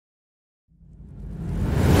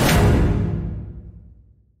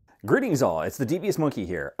Greetings all, it's the Devious Monkey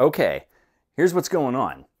here. Okay, here's what's going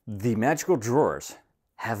on. The magical drawers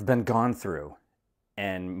have been gone through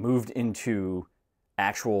and moved into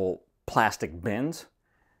actual plastic bins,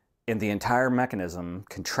 and the entire mechanism,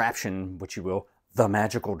 contraption, which you will, the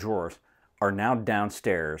magical drawers, are now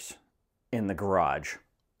downstairs in the garage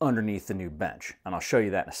underneath the new bench. And I'll show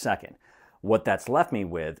you that in a second. What that's left me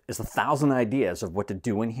with is 1,000 ideas of what to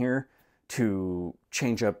do in here to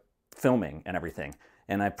change up filming and everything.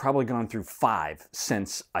 And I've probably gone through 5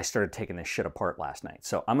 since I started taking this shit apart last night.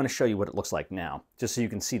 So I'm going to show you what it looks like now, just so you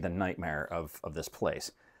can see the nightmare of this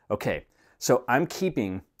place. Okay, so I'm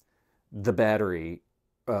keeping the battery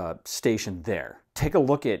station there. Take a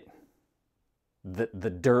look at the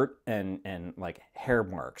dirt and like hair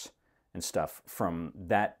marks and stuff from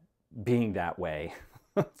that being that way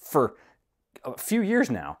for a few years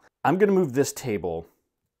now. I'm going to move this table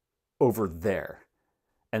over there.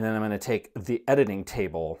 And then I'm going to take the editing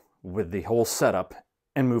table with the whole setup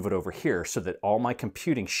and move it over here so that all my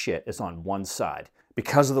computing shit is on one side.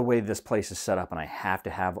 Because of the way this place is set up and I have to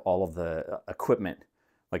have all of the equipment,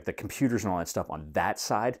 like the computers and all that stuff on that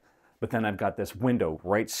side, but then I've got this window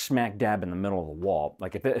right smack dab in the middle of the wall.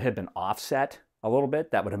 Like if it had been offset a little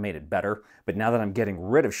bit, that would have made it better. But now that I'm getting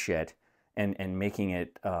rid of shit and making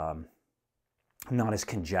it not as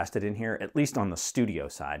congested in here, at least on the studio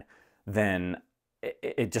side, then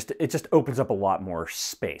it just opens up a lot more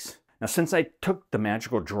space. Now, since I took the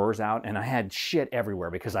magical drawers out, and I had shit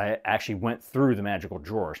everywhere because I actually went through the magical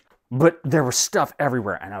drawers, but there was stuff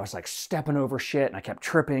everywhere, and I was like stepping over shit, and I kept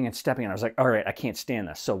tripping and stepping, and I was like, all right, I can't stand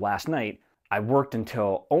this. So last night, I worked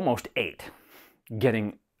until almost 8,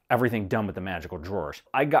 getting everything done with the magical drawers.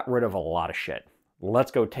 I got rid of a lot of shit.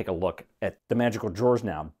 Let's go take a look at the magical drawers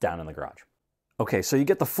now down in the garage. Okay, so you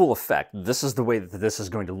get the full effect. This is the way that this is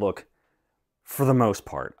going to look for the most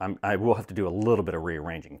part. I will have to do a little bit of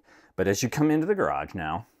rearranging. But as you come into the garage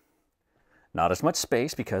now, not as much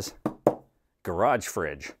space because garage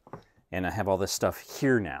fridge. And I have all this stuff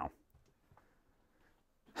here now.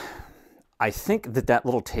 I think that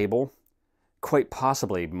little table quite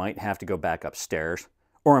possibly might have to go back upstairs,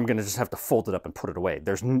 or I'm going to just have to fold it up and put it away.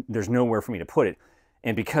 There's nowhere for me to put it.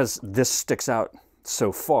 And because this sticks out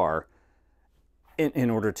so far,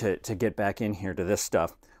 in order to get back in here to this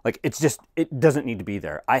stuff, like it doesn't need to be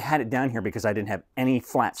there. I had it down here because I didn't have any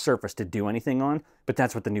flat surface to do anything on, but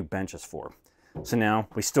that's what the new bench is for. So now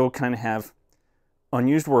we still kind of have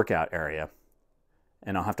unused workout area,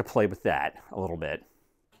 and I'll have to play with that a little bit.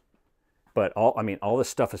 But all this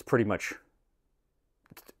stuff is pretty much,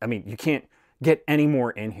 you can't get any more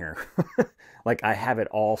in here. Like I have it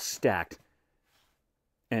all stacked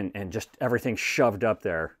and just everything shoved up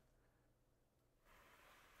there.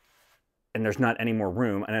 And there's not any more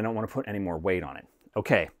room, and I don't want to put any more weight on it.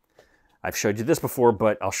 Okay, I've showed you this before,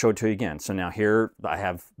 but I'll show it to you again. So now here, I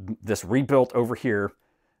have this rebuilt over here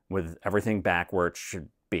with everything back where it should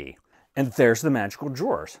be. And there's the magical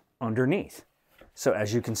drawers underneath. So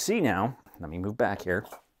as you can see now, let me move back here.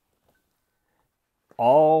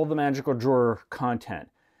 All the magical drawer content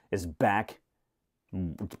is back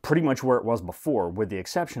pretty much where it was before, with the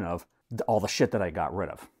exception of all the shit that I got rid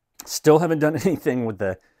of. Still haven't done anything with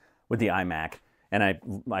the iMac, and I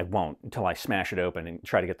won't until I smash it open and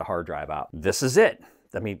try to get the hard drive out. This is it.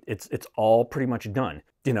 It's all pretty much done.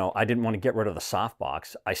 I didn't want to get rid of the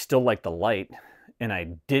softbox. I still like the light, and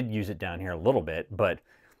I did use it down here a little bit, but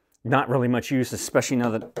not really much use, especially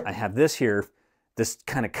now that I have this here. This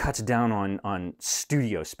kind of cuts down on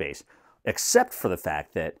studio space, except for the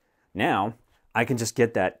fact that now I can just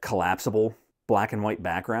get that collapsible black and white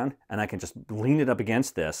background, and I can just lean it up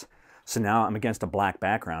against this. So now I'm against a black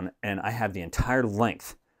background, and I have the entire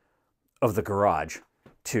length of the garage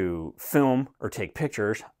to film or take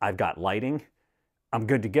pictures. I've got lighting. I'm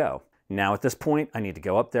good to go. Now at this point, I need to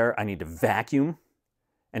go up there. I need to vacuum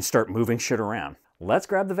and start moving shit around. Let's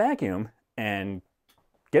grab the vacuum and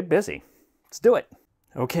get busy. Let's do it.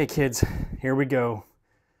 Okay, kids, here we go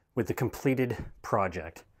with the completed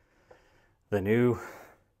project. The new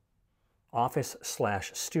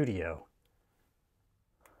office/studio.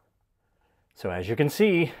 So as you can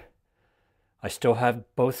see, I still have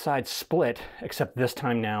both sides split, except this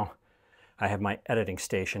time now I have my editing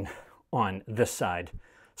station on this side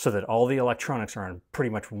so that all the electronics are on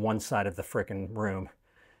pretty much one side of the frickin' room.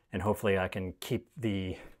 And hopefully I can keep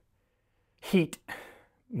the heat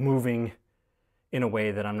moving in a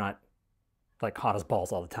way that I'm not like hot as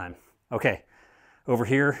balls all the time. Okay, over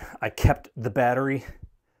here I kept the battery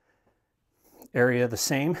area the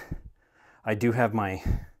same. I do have my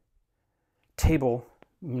table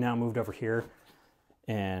now moved over here,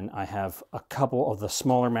 and I have a couple of the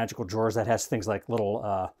smaller magical drawers that has things like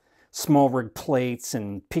little small rig plates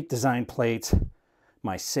and Peak Design plates,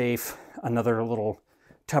 my safe, another little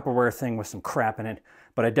Tupperware thing with some crap in it.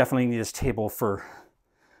 But I definitely need this table for,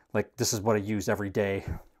 like, this is what I use every day,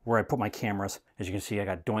 where I put my cameras. As you can see, I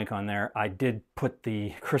got Doink on there. I did put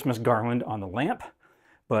the Christmas garland on the lamp,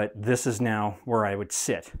 but this is now where I would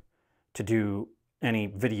sit to do any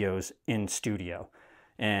videos in studio.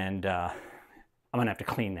 And I'm gonna have to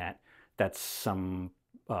clean that. That's some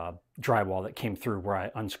drywall that came through where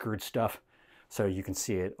I unscrewed stuff. So you can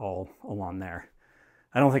see it all along there.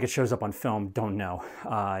 I don't think it shows up on film, don't know.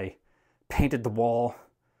 I painted the wall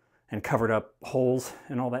and covered up holes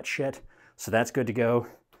and all that shit. So that's good to go.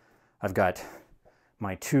 I've got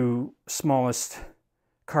my 2 smallest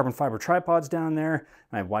carbon fiber tripods down there,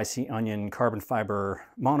 my YC Onion carbon fiber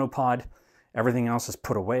monopod. Everything else is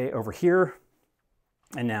put away over here.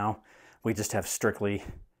 And now we just have strictly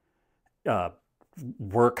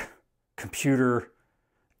work, computer,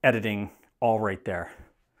 editing, all right there.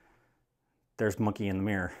 There's Monkey in the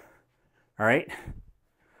mirror. All right,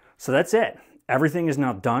 so that's it. Everything is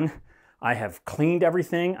now done. I have cleaned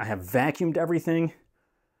everything. I have vacuumed everything.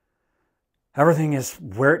 Everything is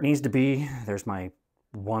where it needs to be. There's my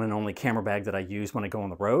one and only camera bag that I use when I go on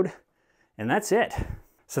the road. And that's it.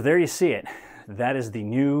 So there you see it. That is the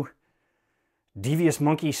new Devious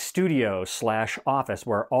Monkey studio / office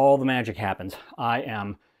where all the magic happens. I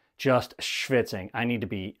am just schwitzing. I need to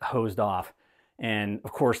be hosed off. And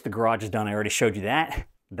of course the garage is done. I already showed you that.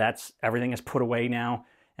 Everything is put away now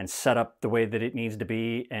and set up the way that it needs to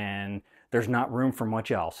be, and there's not room for much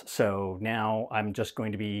else. So now I'm just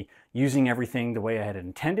going to be using everything the way I had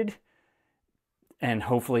intended and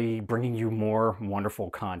hopefully bringing you more wonderful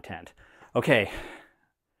content. Okay,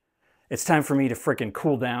 it's time for me to frickin'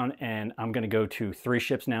 cool down, and I'm gonna go to 3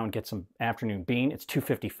 Ships now and get some afternoon bean. It's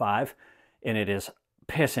 2:55 and it is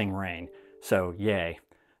pissing rain, so yay.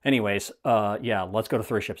 Anyways, yeah, let's go to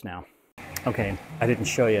 3 Ships now. Okay, I didn't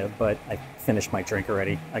show you, but I finished my drink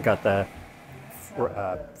already. I got the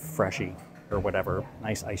Freshie or whatever,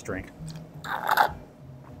 nice ice drink.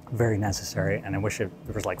 Very necessary, and I wish there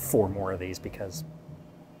was like 4 more of these because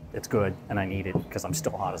it's good and I need it because I'm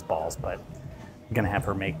still hot as balls, but I'm gonna have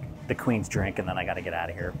her make the Queen's drink and then I gotta get out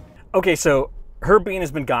of here. Okay, so her bean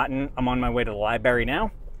has been gotten. I'm on my way to the library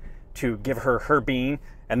now to give her her bean,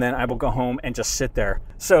 and then I will go home and just sit there.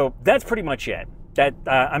 So that's pretty much it.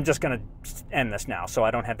 I'm just gonna end this now, so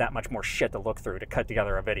I don't have that much more shit to look through to cut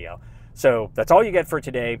together a video. So that's all you get for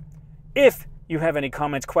today. If you have any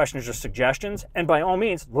comments, questions, or suggestions, and by all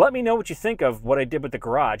means, let me know what you think of what I did with the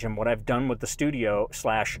garage and what I've done with the studio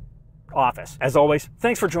 / office. As always,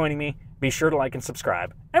 thanks for joining me. Be sure to like and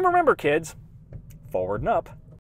subscribe. And remember, kids, forward and up.